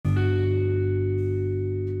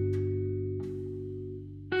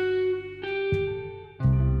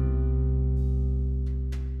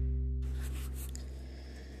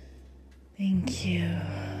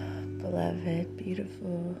beloved,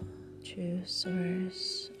 beautiful, true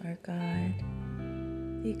source, our God,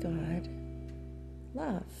 the God,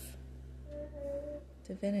 love,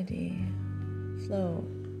 divinity, flow,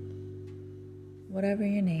 whatever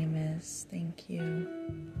your name is, thank you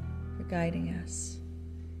for guiding us,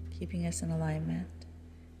 keeping us in alignment,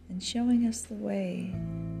 and showing us the way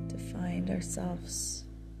to find ourselves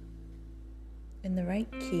in the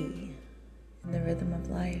right key, in the rhythm of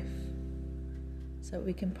life, so that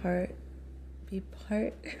we can be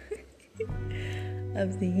part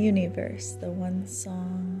of the universe, the one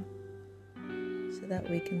song, so that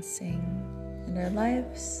we can sing and our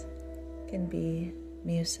lives can be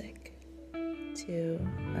music to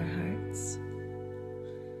our hearts.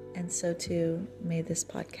 And so too may this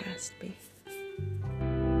podcast be.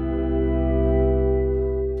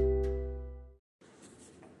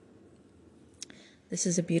 This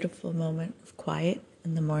is a beautiful moment of quiet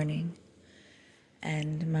in the morning,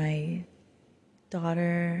 and my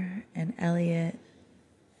daughter and Elliot,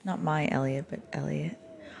 not my Elliot, but Elliot,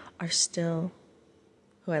 are still,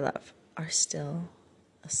 who I love, are still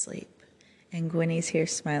asleep. And Gwynnie's here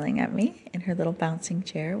smiling at me in her little bouncing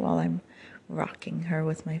chair while I'm rocking her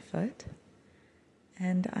with my foot.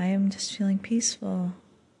 And I am just feeling peaceful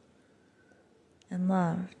and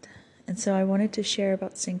loved. And so I wanted to share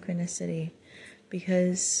about synchronicity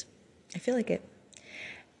because I feel like it.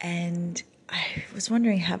 And I was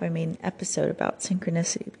wondering, have I made an episode about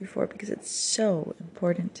synchronicity before? Because it's so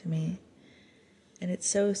important to me. And it's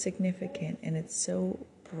so significant and it's so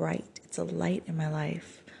bright. It's a light in my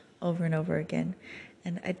life over and over again.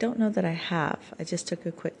 And I don't know that I have. I just took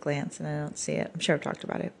a quick glance and I don't see it. I'm sure I've talked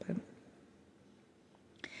about it. But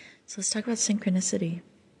so let's talk about synchronicity.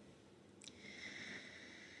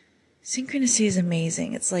 Synchronicity is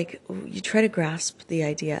amazing. It's like you try to grasp the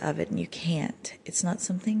idea of it and you can't. It's not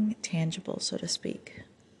something tangible, so to speak,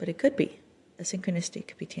 but it could be. A synchronicity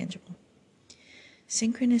could be tangible.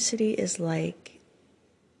 Synchronicity is like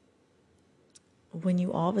when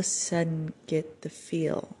you all of a sudden get the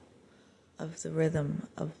feel of the rhythm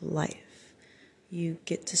of life. You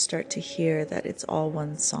get to start to hear that it's all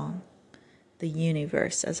one song. The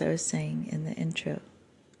universe, as I was saying in the intro,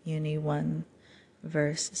 one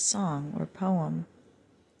verse song or poem.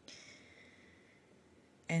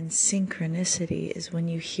 And synchronicity is when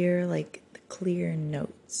you hear like the clear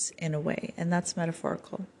notes in a way, and that's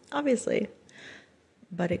metaphorical, obviously,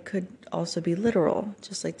 but it could also be literal,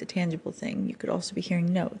 just like the tangible thing. You could also be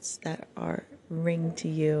hearing notes that are ring to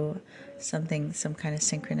you some kind of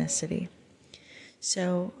synchronicity.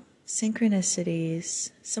 So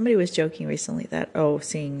synchronicities, somebody was joking recently that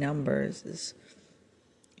seeing numbers is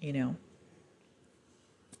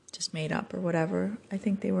just made up or whatever. I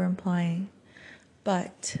think they were implying.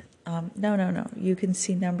 But no. You can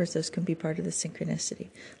see numbers. Those can be part of the synchronicity.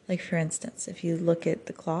 Like, for instance, if you look at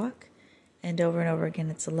the clock and over again,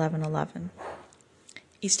 it's 11:11.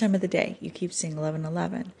 Each time of the day, you keep seeing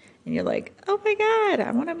 11:11. And you're like, oh my God,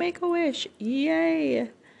 I want to make a wish. Yay.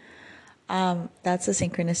 That's a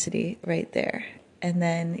synchronicity right there. And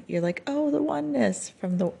then you're like, oh, the oneness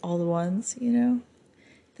from all the ones,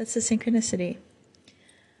 That's a synchronicity.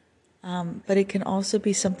 But it can also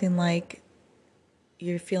be something like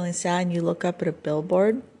you're feeling sad and you look up at a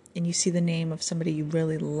billboard and you see the name of somebody you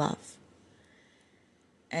really love.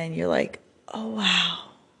 And you're like, oh, wow.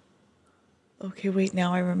 Okay, wait,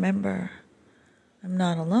 now I remember. I'm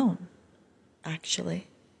not alone, actually.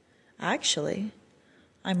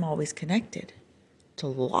 I'm always connected to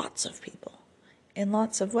lots of people in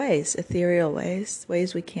lots of ways, ethereal ways,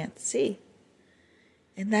 ways we can't see.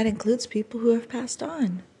 And that includes people who have passed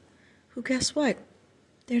on. Who, guess what?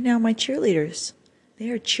 They're now my cheerleaders. They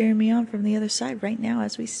are cheering me on from the other side right now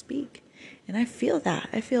as we speak. And I feel that.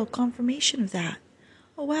 I feel confirmation of that.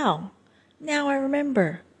 Oh, wow. Now I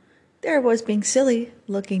remember. There I was being silly,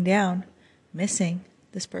 looking down, missing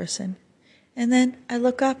this person. And then I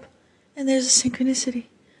look up, and there's a synchronicity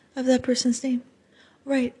of that person's name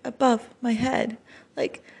right above my head,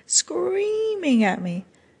 like screaming at me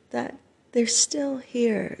that they're still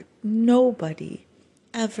here. Nobody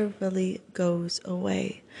ever really goes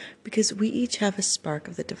away because we each have a spark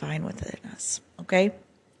of the divine within us, okay?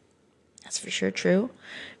 That's for sure true,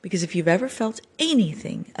 because if you've ever felt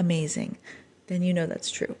anything amazing, then you know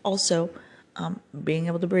that's true. Also, being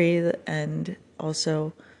able to breathe and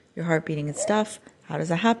also your heart beating and stuff, how does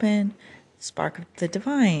that happen? The spark of the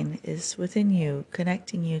divine is within you,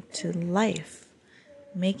 connecting you to life,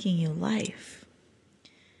 making you life.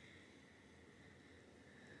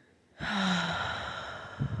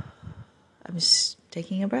 I'm just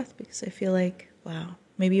taking a breath because I feel like, wow,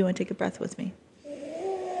 maybe you want to take a breath with me.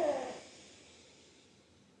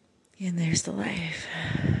 And there's the life.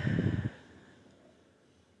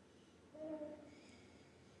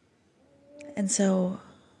 And so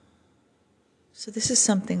this is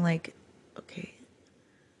something like, okay,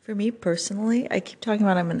 for me personally, I keep talking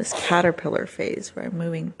about I'm in this caterpillar phase where I'm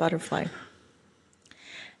moving butterfly.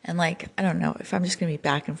 And like, I don't know if I'm just going to be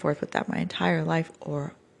back and forth with that my entire life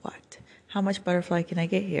or what. How much butterfly can I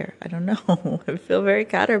get here? I don't know. I feel very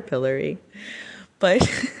caterpillar-y. But,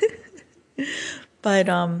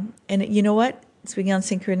 and you know what? Speaking on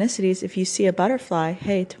synchronicities, if you see a butterfly,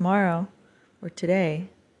 hey, tomorrow or today,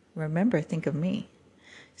 remember, think of me.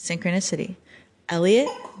 Synchronicity. Elliot,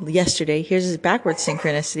 yesterday, here's his backwards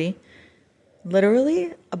synchronicity.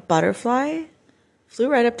 Literally, a butterfly flew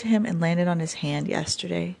right up to him and landed on his hand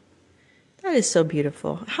yesterday. That is so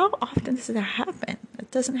beautiful. How often does that happen?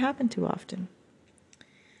 It doesn't happen too often.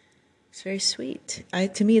 It's very sweet.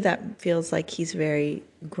 To me, that feels like he's very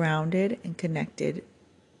grounded and connected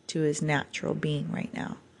to his natural being right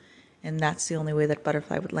now. And that's the only way that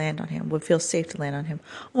butterfly would land on him, would feel safe to land on him.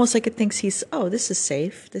 Almost like it thinks he's, oh, this is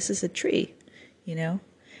safe. This is a tree, you know?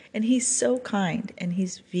 And he's so kind, and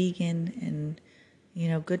he's vegan and, you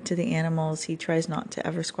know, good to the animals. He tries not to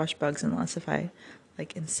ever squash bugs unless if I,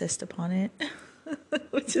 like, insist upon it,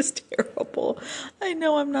 which is terrible. I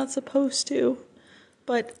know I'm not supposed to.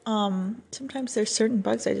 But sometimes there's certain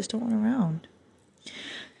bugs I just don't want around.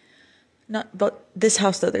 But this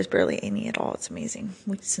house, though, there's barely any at all. It's amazing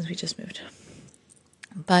since we just moved.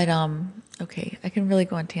 But, okay, I can really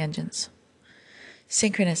go on tangents.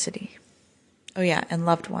 Synchronicity. Oh, yeah, and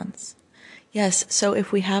loved ones. Yes, so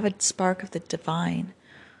if we have a spark of the divine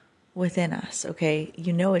within us, okay,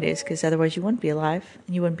 you know it is, because otherwise you wouldn't be alive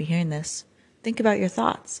and you wouldn't be hearing this. Think about your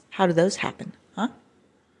thoughts. How do those happen? Huh?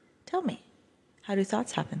 Tell me. How do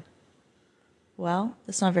thoughts happen? Well,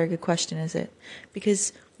 that's not a very good question, is it?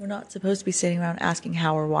 Because we're not supposed to be sitting around asking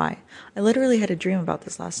how or why. I literally had a dream about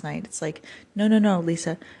this last night. It's like, no,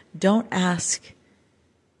 Lisa, don't ask.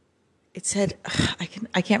 It said,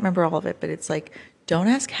 I can't remember all of it, but it's like, don't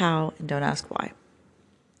ask how and don't ask why.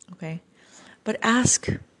 Okay? But ask,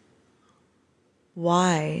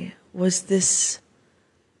 why was this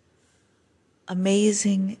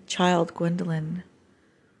amazing child, Gwendolyn,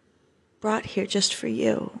 brought here just for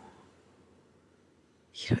you?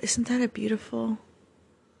 You know, isn't that a beautiful?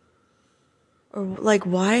 Or like,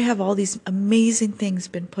 why have all these amazing things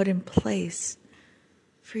been put in place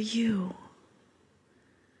for you?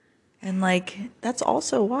 And like, that's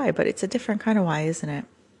also why, but it's a different kind of why, isn't it?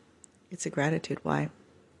 It's a gratitude why.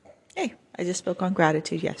 Hey, I just spoke on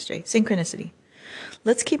gratitude yesterday. Synchronicity.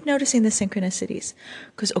 Let's keep noticing the synchronicities.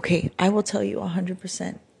 Because, okay, I will tell you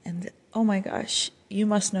 100%. And oh my gosh, you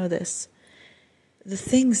must know this. The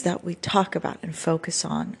things that we talk about and focus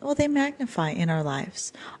on, well, they magnify in our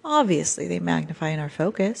lives. Obviously, they magnify in our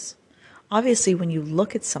focus. Obviously, when you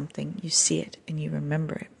look at something, you see it and you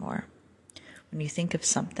remember it more. When you think of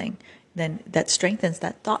something, then that strengthens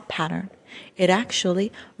that thought pattern. It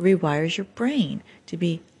actually rewires your brain to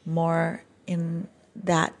be more in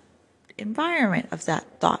that environment of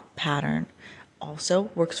that thought pattern.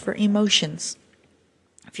 Also works for emotions.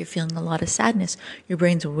 If you're feeling a lot of sadness, your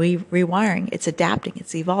brain's rewiring. It's adapting.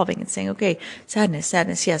 It's evolving. It's saying, okay, sadness.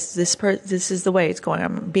 Yes, this is the way it's going.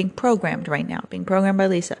 I'm being programmed right now. Being programmed by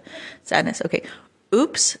Lisa. Sadness. Okay.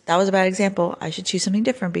 Oops, that was a bad example. I should choose something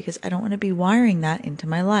different because I don't want to be wiring that into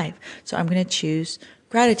my life. So I'm going to choose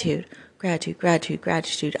gratitude.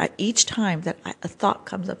 Each time that a thought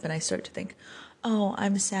comes up and I start to think, oh,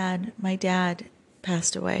 I'm sad. My dad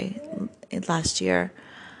passed away last year.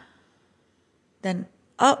 Then,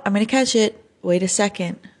 oh, I'm going to catch it. Wait a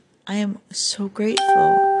second. I am so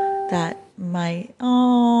grateful that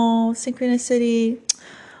synchronicity.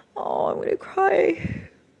 Oh, I'm going to cry.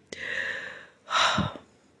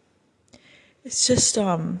 It's just,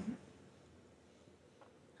 I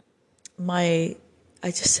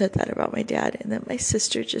just said that about my dad, and then my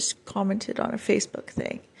sister just commented on a Facebook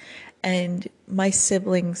thing. And my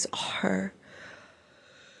siblings are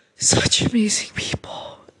such amazing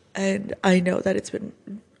people. And I know that it's been,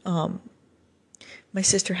 my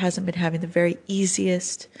sister hasn't been having the very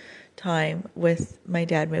easiest time with my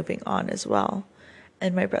dad moving on as well.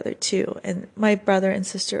 And my brother too. And my brother and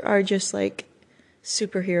sister are just like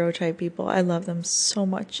superhero type people. I love them so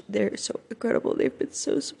much. They're so incredible. They've been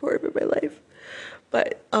so supportive in my life.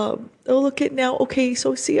 But, oh, look at now. Okay,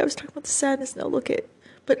 so see, I was talking about the sadness. Now look at,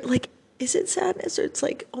 but like, is it sadness or it's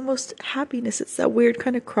like almost happiness? It's that weird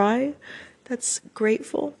kind of cry that's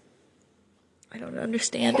grateful. I don't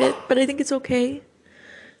understand it, but I think it's okay.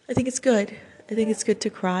 I think it's good. I think it's good to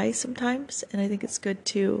cry sometimes, and I think it's good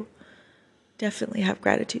to definitely have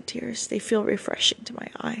gratitude tears. They feel refreshing to my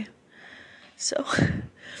eye. So,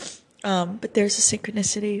 but there's a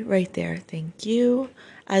synchronicity right there. Thank you.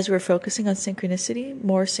 As we're focusing on synchronicity,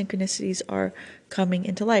 more synchronicities are coming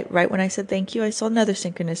into light. Right when I said thank you, I saw another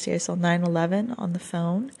synchronicity. I saw 9/11 on the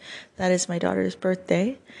phone. That is my daughter's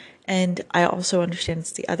birthday. And I also understand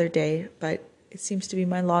it's the other day, but it seems to be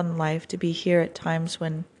my lot in life to be here at times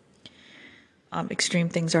when extreme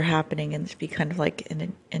things are happening, and to be kind of like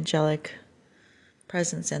an angelic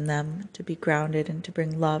presence in them, to be grounded and to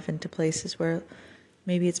bring love into places where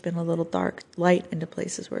maybe it's been a little dark, light into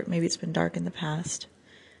places where maybe it's been dark in the past.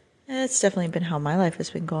 And it's definitely been how my life has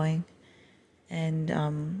been going. And,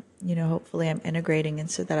 hopefully I'm integrating, and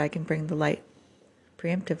so that I can bring the light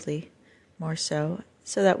preemptively more so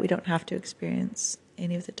that we don't have to experience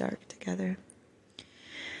any of the dark together.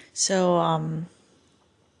 So,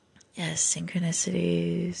 yes,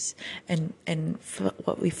 synchronicities and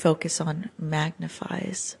what we focus on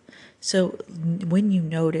magnifies. So when you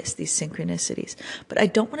notice these synchronicities, but I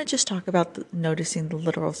don't want to just talk about noticing the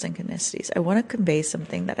literal synchronicities. I want to convey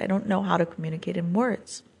something that I don't know how to communicate in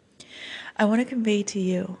words. I want to convey to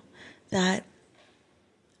you that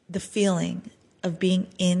the feeling of being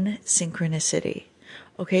in synchronicity,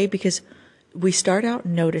 okay? Because we start out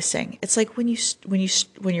noticing. It's like when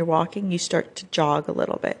you're walking, you start to jog a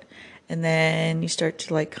little bit, and then you start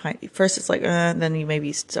to first it's like, then you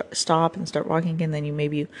maybe stop and start walking again, then you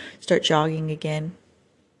maybe start jogging again.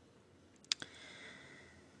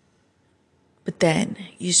 But then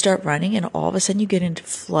you start running, and all of a sudden you get into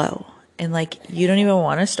flow, and you don't even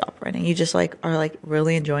want to stop running. You just are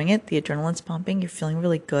really enjoying it. The adrenaline's pumping. You're feeling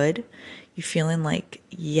really good. You're feeling like,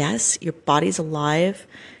 yes, your body's alive.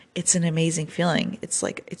 It's an amazing feeling. It's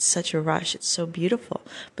such a rush. It's so beautiful.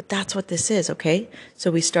 But that's what this is, okay?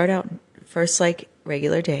 So we start out first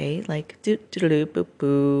regular day, doo-doo-doo,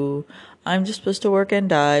 boo-boo. I'm just supposed to work and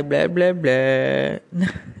die, blah, blah, blah.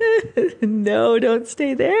 No, don't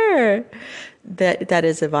stay there. That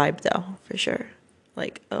is a vibe, though, for sure.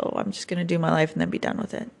 I'm just going to do my life and then be done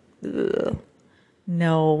with it. Ugh.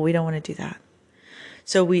 No, we don't want to do that.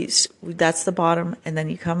 So that's the bottom, and then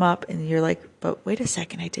you come up and you're like, but wait a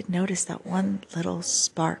second, I did notice that one little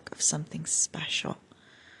spark of something special.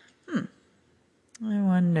 I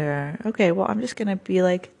wonder. Okay, well, I'm just going to be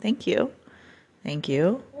like, thank you. Thank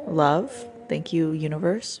you, love. Thank you,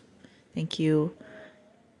 universe. Thank you.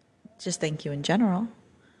 Just thank you in general.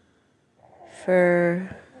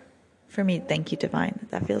 For me, thank you, divine.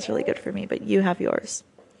 That feels really good for me, but you have yours.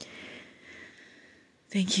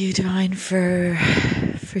 Thank you, divine, for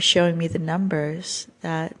showing me the numbers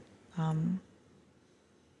that bring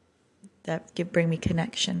me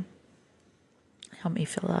connection, help me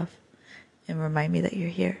feel love, and remind me that you're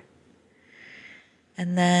here.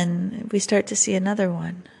 And then we start to see another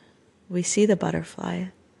one. We see the butterfly.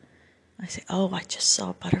 I say, oh, I just saw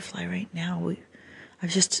a butterfly right now. I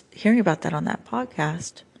was just hearing about that on that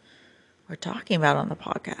podcast, or talking about it on the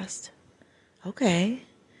podcast. Okay.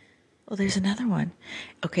 Well, there's another one.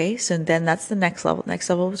 Okay, so then that's the next level. Next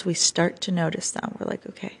level is we start to notice them. We're like,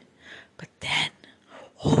 okay. But then,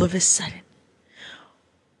 all of a sudden,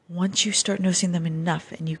 once you start noticing them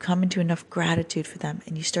enough and you come into enough gratitude for them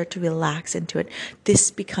and you start to relax into it,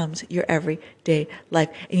 this becomes your everyday life.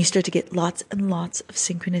 And you start to get lots and lots of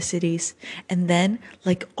synchronicities. And then,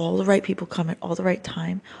 all the right people come at all the right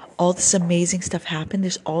time. All this amazing stuff happen.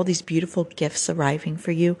 There's all these beautiful gifts arriving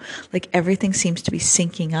for you. Everything seems to be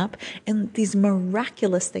syncing up. And these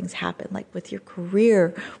miraculous things happen, with your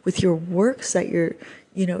career, with your works that you're,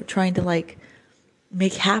 trying to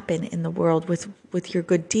make happen in the world, with your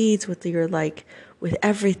good deeds, with your with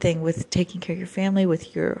everything, with taking care of your family,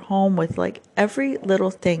 with your home, with every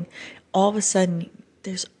little thing. All of a sudden,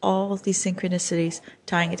 there's all of these synchronicities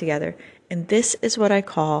tying it together. And this is what I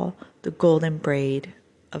call the golden braid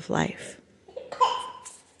of life.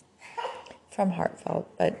 From heartfelt,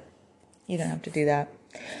 but you don't have to do that.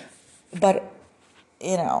 But,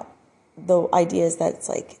 the idea is that it's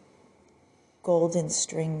golden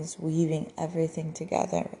strings weaving everything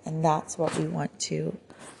together, and that's what we want to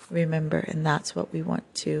remember, and that's what we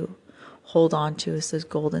want to hold on to, is those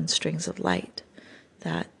golden strings of light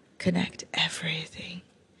that connect everything.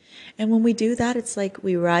 And when we do that, it's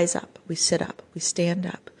we rise up, we sit up, we stand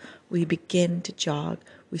up, we begin to jog,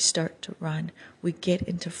 we start to run, we get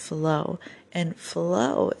into flow, and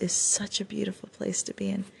flow is such a beautiful place to be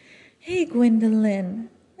in. Hey, Gwendolyn,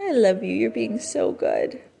 I love you. You're being so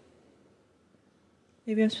good.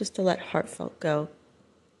 Maybe I'm supposed to let heartfelt go,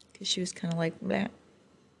 because she was kind of like, meh.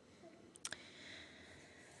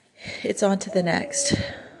 It's on to the next.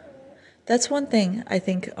 That's one thing I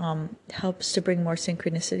think helps to bring more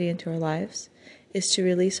synchronicity into our lives, is to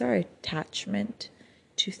release our attachment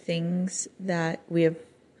to things that we have,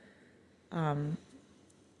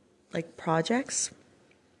 like projects,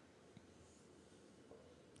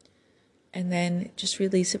 and then just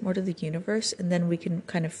release it more to the universe, and then we can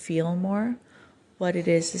kind of feel more what it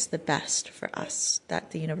is the best for us,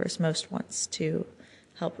 that the universe most wants to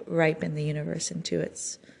help ripen the universe into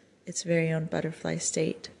its very own butterfly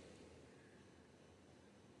state.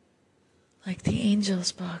 Like the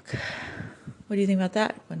Angels book. What do you think about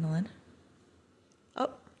that, Gwendolyn?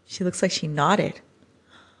 Oh, she looks like she nodded.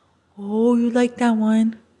 Oh, you like that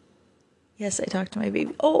one? Yes, I talked to my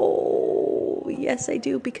baby. Oh, yes, I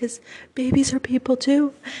do, because babies are people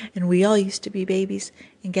too. And we all used to be babies.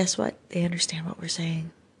 And guess what? They understand what we're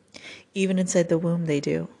saying. Even inside the womb, they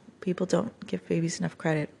do. People don't give babies enough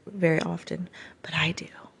credit very often, but I do.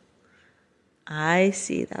 I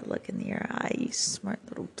see that look in your eye, you smart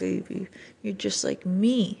little baby. You're just like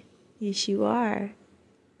me. Yes, you are.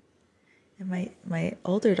 And my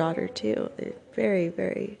older daughter, too. They're very,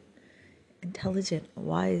 very intelligent,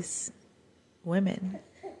 wise women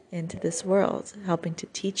into this world, helping to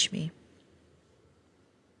teach me.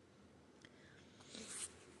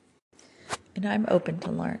 And I'm open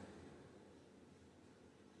to learn.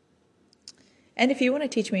 And if you want to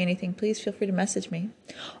teach me anything, please feel free to message me.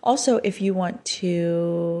 Also, if you want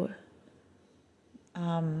to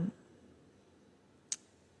come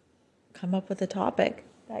up with a topic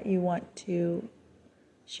that you want to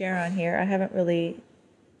share on here, I haven't really,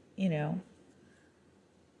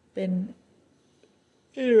 been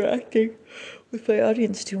interacting with my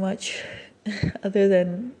audience too much other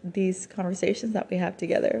than these conversations that we have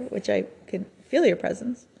together, which I can feel your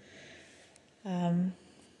presence. But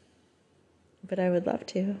I would love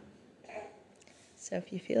to. So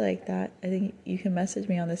if you feel like that, I think you can message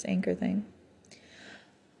me on this Anchor thing.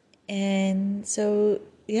 And so,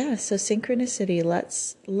 yeah, so synchronicity,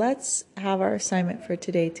 let's have our assignment for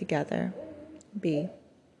today together be,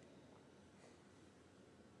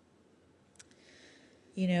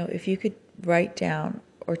 if you could write down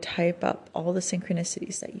or type up all the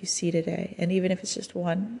synchronicities that you see today, and even if it's just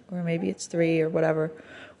one, or maybe it's three or whatever,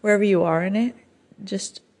 wherever you are in it,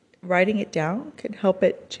 just writing it down can help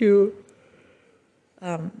it to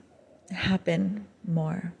happen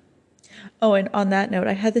more. Oh, and on that note,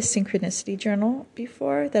 I had the synchronicity journal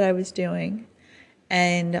before that I was doing,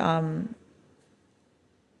 and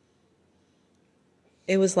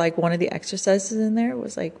it was like one of the exercises in there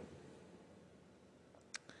was like,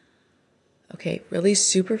 okay, really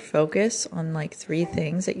super focus on like 3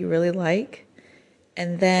 things that you really like,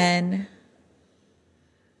 and then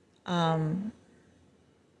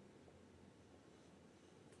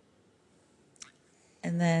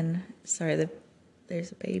sorry,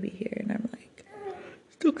 there's a baby here, and I'm like,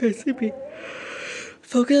 still can't see me.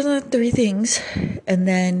 Focus on 3 things, and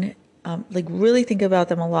then like really think about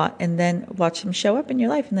them a lot, and then watch them show up in your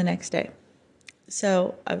life in the next day.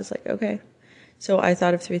 So I was like, okay. So I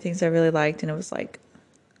thought of 3 things I really liked, and it was like,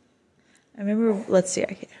 I remember, let's see,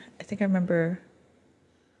 I think I remember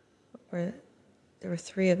where there were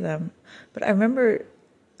 3 of them, but I remember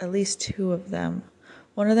at least 2 of them.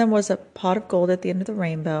 One of them was a pot of gold at the end of the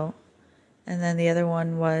rainbow, and then the other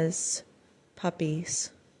one was puppies.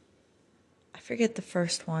 I forget the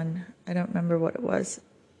first one. I don't remember what it was.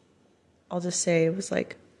 I'll just say it was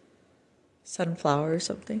like sunflower or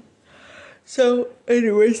something. So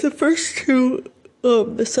anyways, the first 2,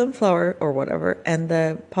 the sunflower or whatever, and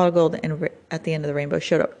the pot of gold at the end of the rainbow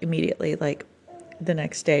showed up immediately, like the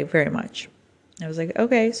next day, very much. I was like,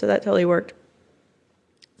 okay, so that totally worked.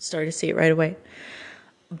 Started to see it right away.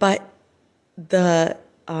 But the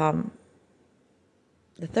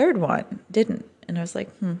third one didn't. And I was like,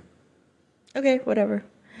 okay, whatever.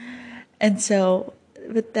 And so,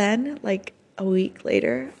 but then like a week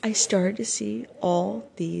later, I started to see all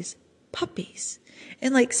these puppies.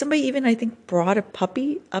 And like somebody even, I think, brought a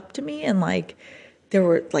puppy up to me, and like there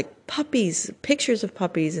were like puppies, pictures of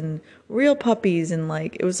puppies and real puppies, and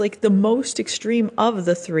like it was like the most extreme of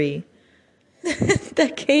the 3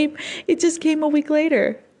 that came. It just came a week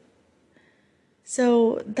later.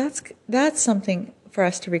 So that's something for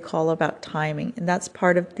us to recall about timing, and that's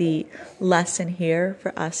part of the lesson here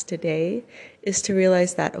for us today, is to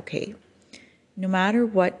realize that, okay, no matter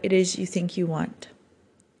what it is you think you want,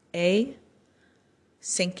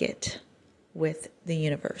 sync it with the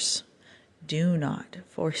universe. Do not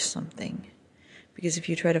force something, because if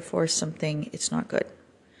you try to force something, it's not good.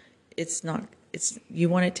 You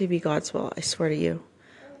want it to be God's will, I swear to you.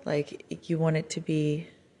 Like, you want it to be,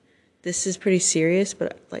 this is pretty serious,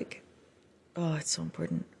 but like, oh, it's so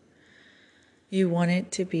important. You want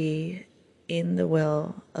it to be in the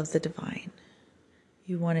will of the divine.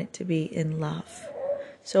 You want it to be in love.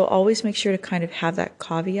 So always make sure to kind of have that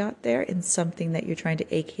caveat there in something that you're trying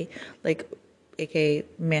to aka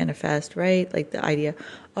manifest, right? Like the idea,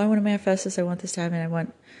 oh, I want to manifest this, I want this to happen, I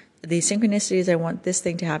want these synchronicities, I want this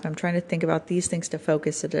thing to happen. I'm trying to think about these things to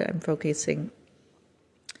focus so that I'm focusing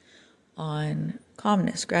on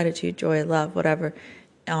calmness, gratitude, joy, love, whatever.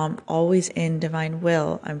 Always in divine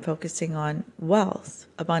will. I'm focusing on wealth,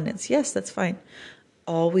 abundance. Yes, that's fine.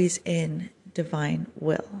 Always in divine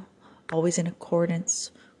will. Always in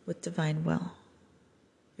accordance with divine will.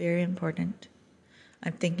 Very important.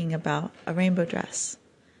 I'm thinking about a rainbow dress.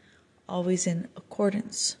 Always in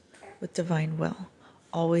accordance with divine will.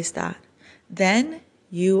 Always that. Then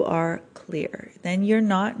you are clear. Then you're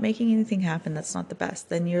not making anything happen that's not the best.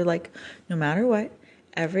 Then you're like, no matter what,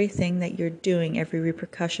 everything that you're doing, every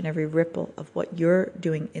repercussion, every ripple of what you're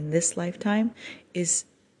doing in this lifetime is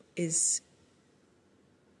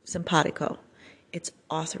simpatico. It's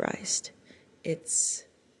authorized. It's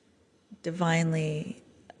divinely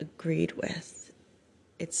agreed with.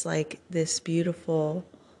 It's like this beautiful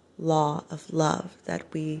law of love that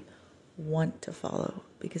we want to follow.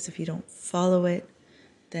 Because if you don't follow it,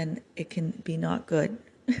 then it can be not good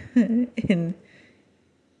in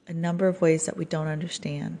a number of ways that we don't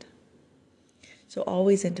understand. So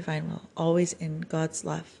always in divine will, always in God's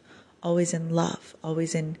love, always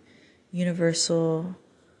in universal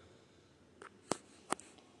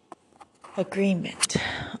agreement,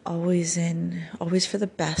 always for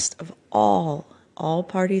the best of all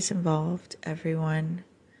parties involved, everyone,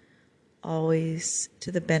 always to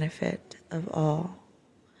the benefit of all.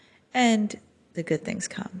 And the good things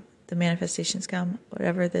come. The manifestations come.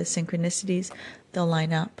 Whatever the synchronicities, they'll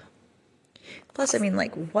line up. Plus, I mean,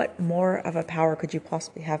 like, what more of a power could you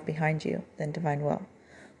possibly have behind you than divine will?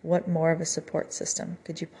 What more of a support system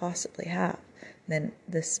could you possibly have than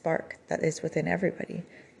the spark that is within everybody,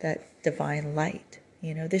 that divine light?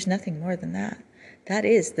 You know, there's nothing more than that. That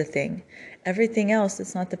is the thing. Everything else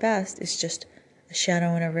that's not the best is just a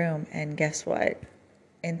shadow in a room. And guess what?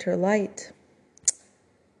 Enter light.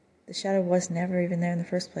 The shadow was never even there in the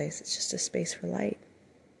first place. It's just a space for light.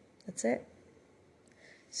 That's it.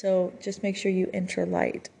 So just make sure you enter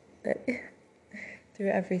light through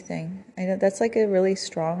everything. I know that's like a really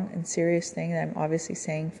strong and serious thing that I'm obviously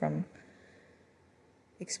saying from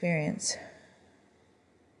experience.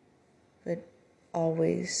 But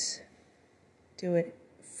always do it,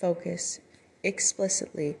 focus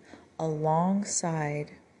explicitly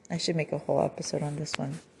alongside. I should make a whole episode on this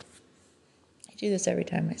one. I do this every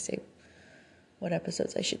time I say what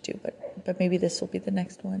episodes I should do, but maybe this will be the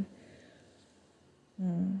next one.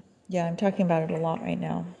 Yeah, I'm talking about it a lot right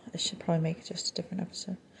now. I should probably make just a different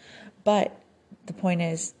episode. But the point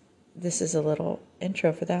is, this is a little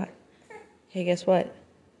intro for that. Hey, guess what?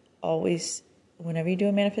 Always, whenever you do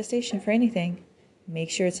a manifestation for anything, make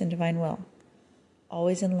sure it's in divine will.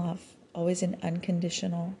 Always in love. Always in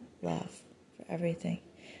unconditional love for everything.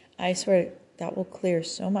 I swear that will clear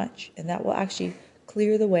so much, and that will actually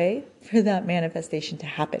clear the way for that manifestation to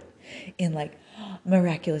happen in like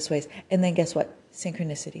miraculous ways. And then guess what?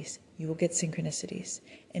 Synchronicities. You will get synchronicities.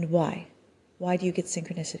 And why? Why do you get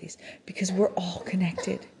synchronicities? Because we're all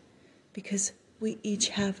connected. Because we each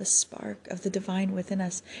have a spark of the divine within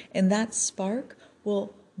us. And that spark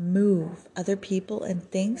will move other people and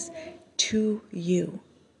things to you.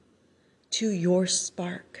 To your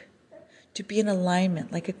spark. To be in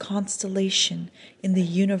alignment like a constellation in the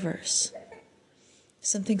universe.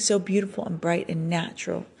 Something so beautiful and bright and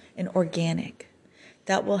natural and organic.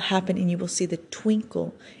 That will happen, and you will see the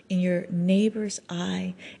twinkle in your neighbor's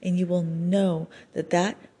eye, and you will know that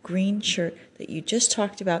that green shirt that you just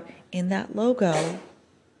talked about in that logo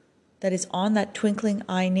that is on that twinkling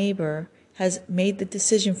eye neighbor has made the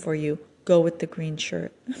decision for you. Go with the green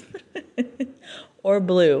shirt. Or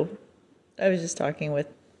blue. I was just talking with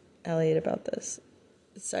Elliot about this.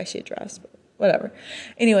 It's actually a dress, but whatever.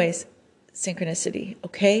 Anyways, synchronicity,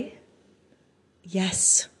 okay?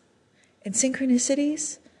 Yes. And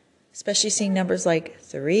synchronicities, especially seeing numbers like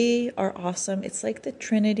 3 are awesome. It's like the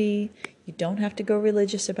Trinity. You don't have to go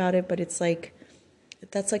religious about it, but it's like,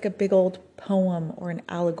 that's like a big old poem or an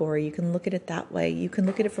allegory. You can look at it that way. You can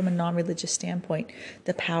look at it from a non-religious standpoint,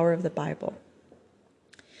 the power of the Bible.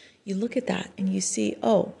 You look at that and you see,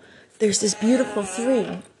 oh, there's this beautiful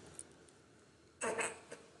 3.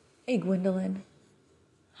 Hey, Gwendolyn.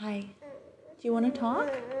 Hi. Do you want to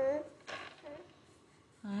talk?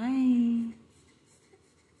 Hi.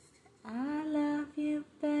 I love you,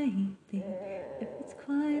 baby. If it's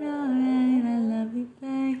quite alright, I love you,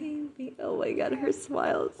 baby. Oh my God, her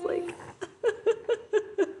smile is like...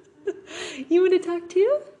 You want to talk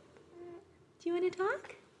too? Do you want to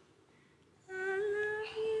talk? I love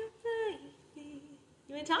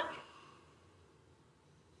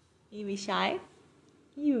You be shy?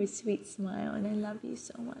 You have a sweet smile, and I love you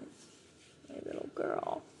so much. My little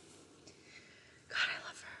girl. God, I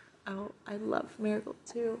love her. Oh, I love Marigold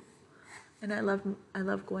too. And I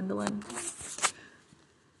love Gwendolyn.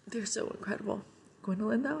 They're so incredible.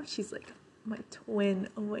 Gwendolyn though, she's like my twin.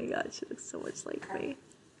 Oh my god, she looks so much like me.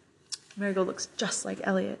 Marigold looks just like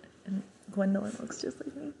Elliot, and Gwendolyn looks just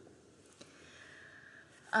like me.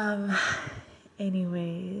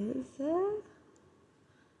 Anyways,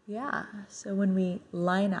 yeah, so when we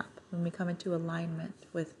line up, when we come into alignment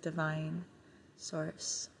with divine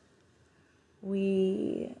source,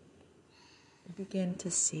 we begin to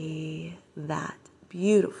see that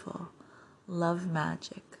beautiful love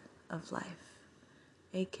magic of life,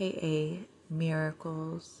 aka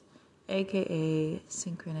miracles, aka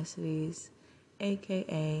synchronicities,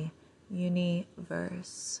 aka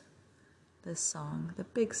universe. The song, the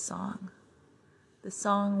big song, the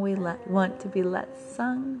song we want to be let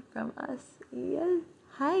sung from us. Yes.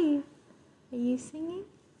 Hi, are you singing?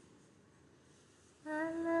 I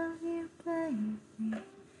love you, baby.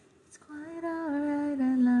 It's quite alright.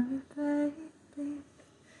 I love you, baby.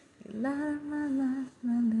 You light my life,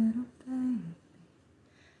 my little baby,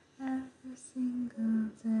 every single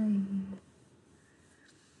day.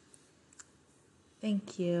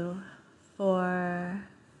 Thank you for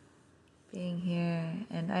being here,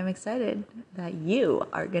 and I'm excited that you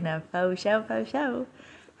are gonna faux show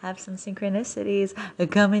have some synchronicities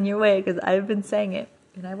coming your way, because I've been saying it,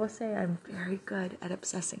 and I will say I'm very good at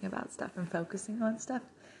obsessing about stuff and focusing on stuff,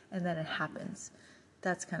 and then it happens.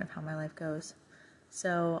 That's kind of how my life goes.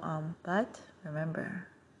 So but remember,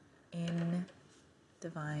 in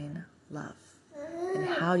divine love, and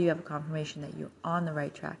how do you have a confirmation that you're on the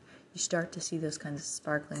right track? You start to see those kinds of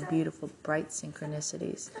sparkling, beautiful, bright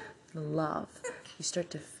synchronicities. Love. You start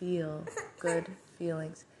to feel good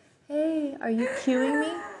feelings. Hey, are you cueing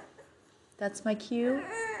me? That's my cue.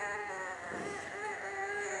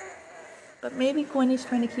 But maybe Gwenny's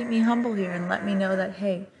trying to keep me humble here and let me know that,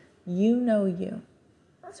 hey, you know you.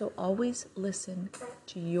 So always listen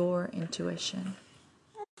to your intuition.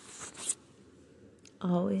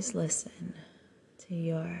 Always listen to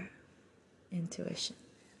your intuition.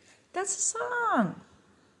 That's a song.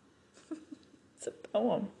 It's a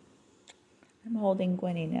poem. I'm holding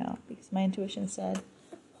Gwenny now because my intuition said,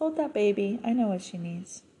 hold that baby. I know what she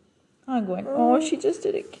needs. Come on, Gwen. Oh, she just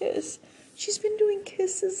did a kiss. She's been doing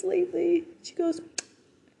kisses lately. She goes,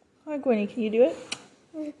 come on, Gwenny, can you do it?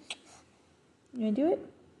 You want to do it?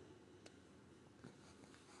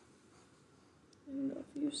 I love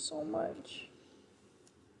you so much.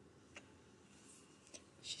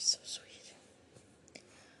 She's so sweet.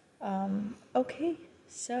 Okay,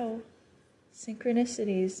 so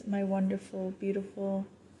synchronicities, my wonderful, beautiful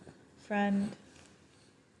friend.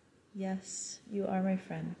 Yes, you are my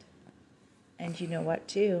friend. And you know what,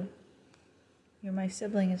 too? You're my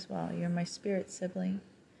sibling as well. You're my spirit sibling.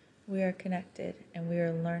 We are connected and we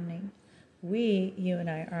are learning. We, you and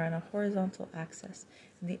I, are on a horizontal axis.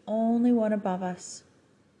 And the only one above us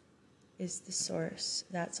is the source.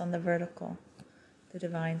 That's on the vertical, the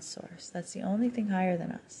divine source. That's the only thing higher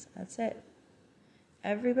than us. That's it.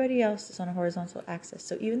 Everybody else is on a horizontal axis.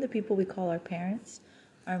 So even the people we call our parents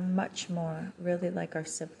are much more really like our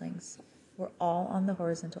siblings. We're all on the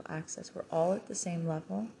horizontal axis. We're all at the same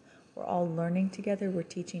level. We're all learning together. We're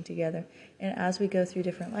teaching together. And as we go through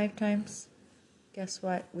different lifetimes, guess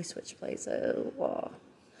what? We switch places. Whoa.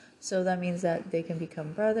 So that means that they can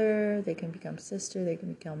become brother, they can become sister, they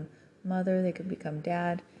can become mother, they can become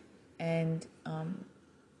dad. And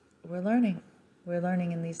we're learning. We're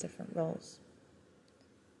learning in these different roles.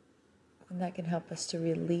 And that can help us to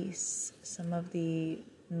release some of the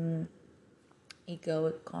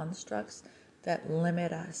egoic constructs that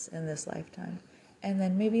limit us in this lifetime. And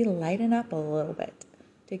then maybe lighten up a little bit.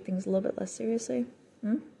 Take things a little bit less seriously.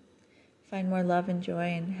 Find more love and joy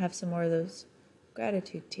and have some more of those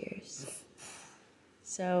gratitude tears.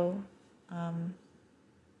 So,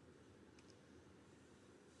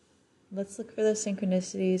 let's look for those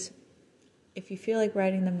synchronicities. If you feel like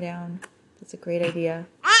writing them down, that's a great idea.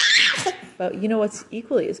 But you know what's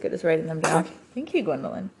equally as good as writing them down? Thank you,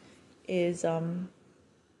 Gwendolyn. Is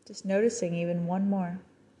just noticing even one more.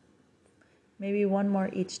 Maybe one more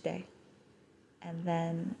each day. And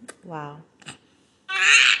then, wow.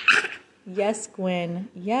 Yes, Gwen.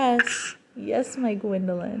 Yes. Yes, my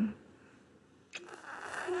Gwendolyn.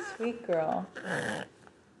 Sweet girl. I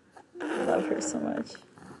love her so much.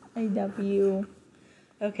 I love you.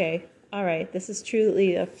 Okay. All right. This is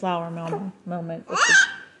truly a flower moment with the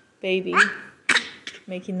baby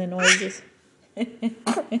making the noises.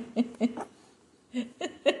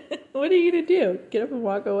 What are you going to do? Get up and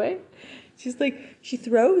walk away? She's like, she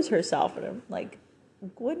throws herself at him. Like,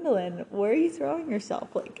 Gwendolyn, where are you throwing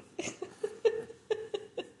yourself? Like,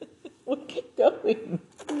 well, keep going.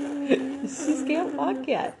 She can't walk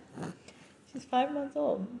yet. She's 5 months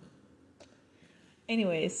old.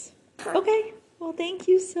 Anyways, okay. Well, thank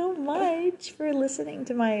you so much for listening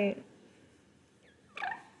to my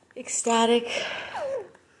ecstatic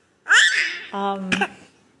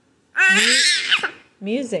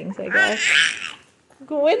musings, I guess.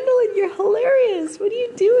 Gwendolyn, you're hilarious. What are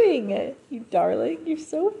you doing? You darling. You're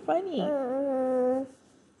so funny.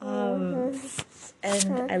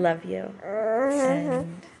 And I love you.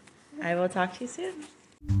 And I will talk to you soon.